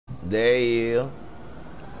There he is.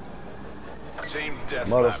 Team deathmatch.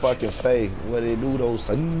 Motherfucking Faye. What they do those?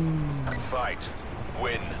 Fight.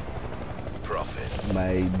 Win. Profit.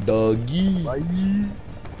 My doggy. Bye.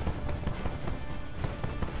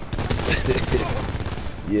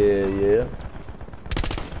 Yeah, yeah.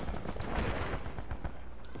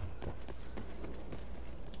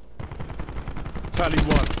 Tally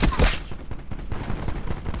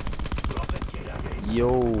 1. Yo.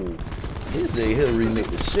 This nigga here remake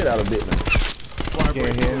the shit out of it now. You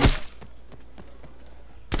can't hear me?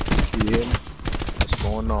 Can you hear me? What's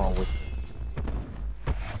going on with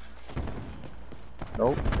you?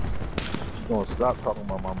 Nope. You gonna stop talking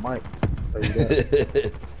about my mic. Tell you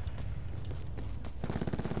that.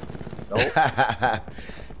 Nope.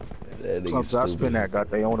 That Clubs I spin that got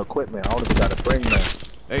their own equipment. I don't even gotta bring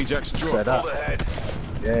that. Ajax drop. Set up. Ahead.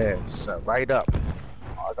 Yeah, set right up.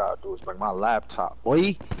 All I gotta do is bring my laptop.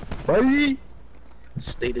 Boy. Boy.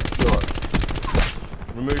 State of the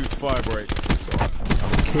art. Remove fire break. So I'm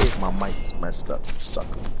a kid, my mic's messed up, you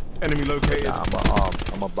sucker. Enemy located. Nah,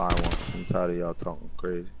 I'ma buy one. I'm tired of y'all talking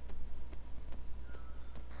crazy.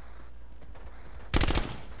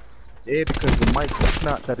 Yeah, because the mic, it's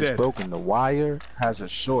not that it's broken. The wire has a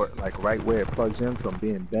short, like right where it plugs in from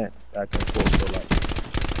being bent back and forth. So like,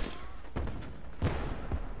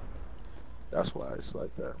 that's why it's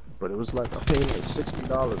like that. But it was like, I paid like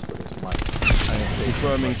 $60 for this mic.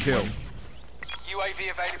 Confirming kill.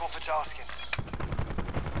 UAV available for tasking.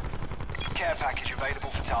 Care package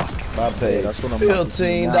available for tasking. I paid that's what I'm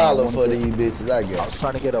 $15 for these bitches. I I guess. was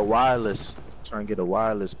trying to get a wireless.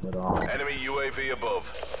 But Enemy UAV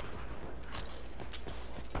above.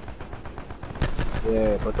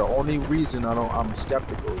 yeah, but the only reason I'm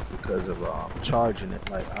skeptical is because of charging it.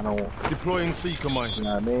 Like I don't, Deploying seeker mine. you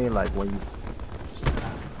know what I mean? Like when you,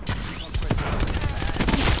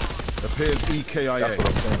 Appears EKIA. that's what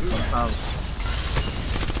I'm saying. Sometimes.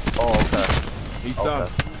 Oh, okay. He's done.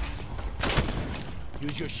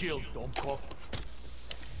 Use your shield, don't pop.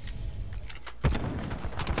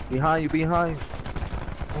 Behind you.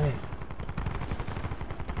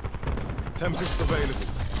 Tempest available.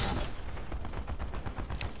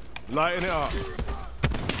 Lighting it up.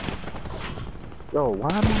 Yo, why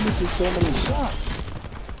am I missing so many shots?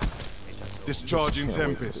 Discharging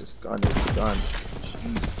Tempest. This gun is done.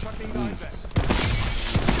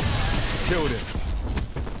 Killed him.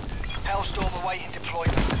 Hellstorm awaiting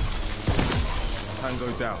deployment.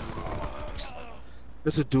 Tango down.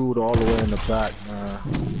 There's a dude all the way in the back, man.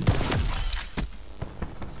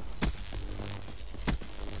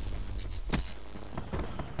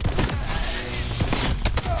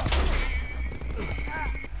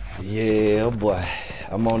 Yeah, boy.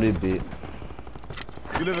 I'm on this bit.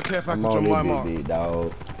 Deliver care I'm package on on my this mark. bit,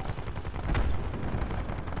 dog.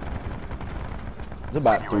 It's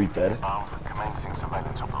about 3:30. Commencing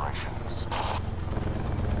surveillance operations.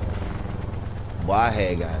 Boy, I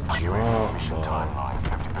had got drunk, Mission boy. timeline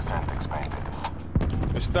 50% expanded.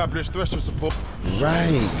 Establish threshold support.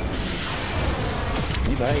 Right.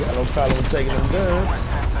 You know, I ain't got no problem with taking them guns. West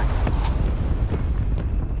 10 seconds.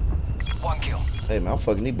 1 kill. Hey, man, I'm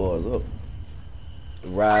fucking these boys up.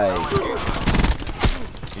 Right.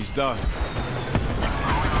 He's done.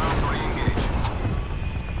 Re-engage.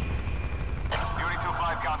 Fury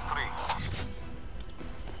 2-5 counts 3.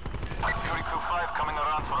 Fury 2-5 coming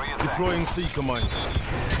around for re-attack. Deploying seeker mine.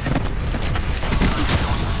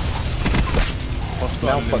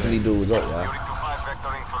 Now I'm fucking these dudes up, Fury y'all. 2-5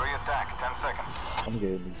 vectoring for re-attack. 10 seconds. I'm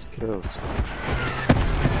getting these kills.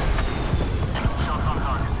 Shots on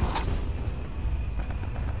target.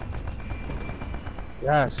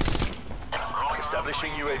 Yes.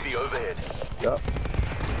 Establishing UAV overhead. Yup.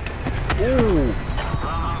 Ooh.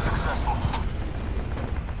 Round unsuccessful.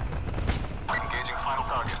 Engaging final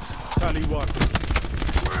targets. Tally 1.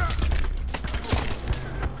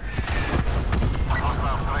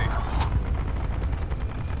 Hostile strafed.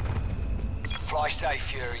 Fly safe,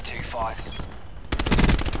 Fury 2-5.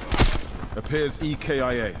 Appears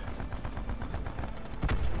EKIA.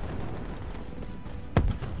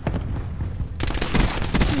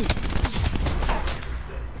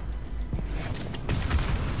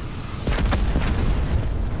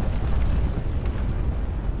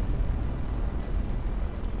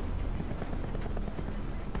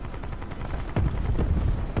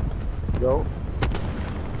 Yo.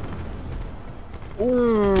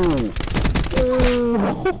 Ooh.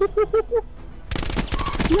 Ooh.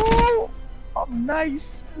 Yo. I'm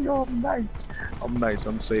nice. Yo, I'm nice. I'm nice.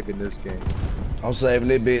 I'm saving this game. I'm saving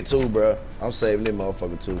this bit too, bro. I'm saving this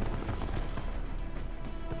motherfucker too.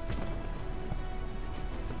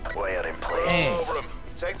 We're in place. Over him.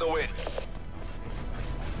 Take the win.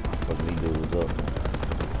 fucking these dudes up.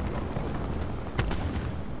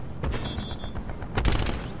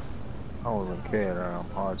 I don't even care that I'm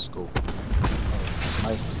hard scope.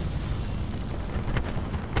 Sniper.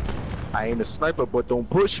 I ain't a sniper, but don't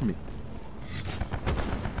push me.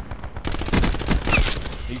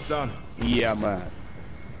 He's done. Yeah, man.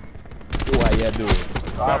 Why y'all doing?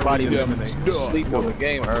 Somebody was Yeah, asleep on the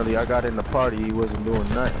game early. I got in the party, he wasn't doing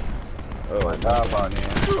nothing. Oh, my God, man.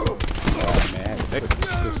 Oh, man.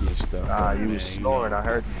 Christmas stuff. Nah, you man, was snoring, I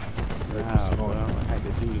heard you. Nah, bro, I had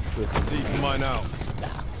to do the Christmas. Seek mine out.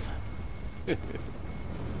 Stop.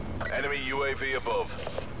 Enemy UAV above.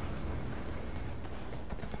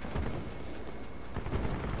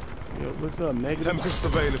 Yo, what's up, negative? Tempest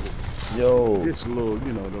available. Yo, This little,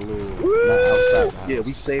 you know, the little, not outside. Yeah,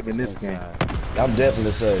 we saving this game. I'm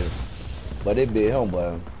definitely safe. But it be home,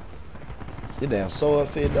 boy. You damn sword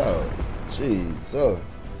fit dog. Jeez, so.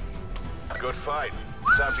 Good fight.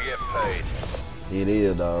 Time to get paid. It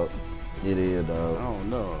is, dog. It is, I dog. don't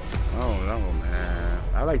know. I don't know, man.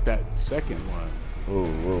 I like that second one.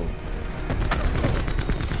 Ooh.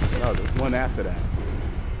 No, the one after that.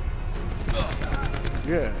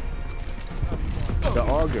 Yeah. The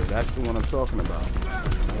auger, that's the one I'm talking about.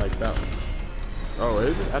 I like that one. Oh,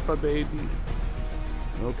 is it? I thought they...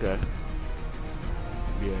 Okay.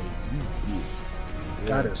 Yeah.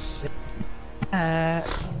 Gotta save that.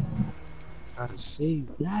 Gotta save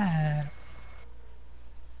that.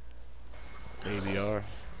 ADR.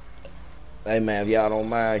 Hey, man, if y'all don't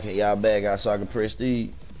mind, can y'all back out so I can press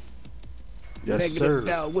these? Yes, Negative sir.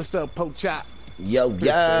 Dog, what's up, Poke Chop? Yo,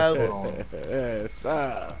 yo. Hold on. Yes,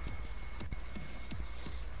 sir.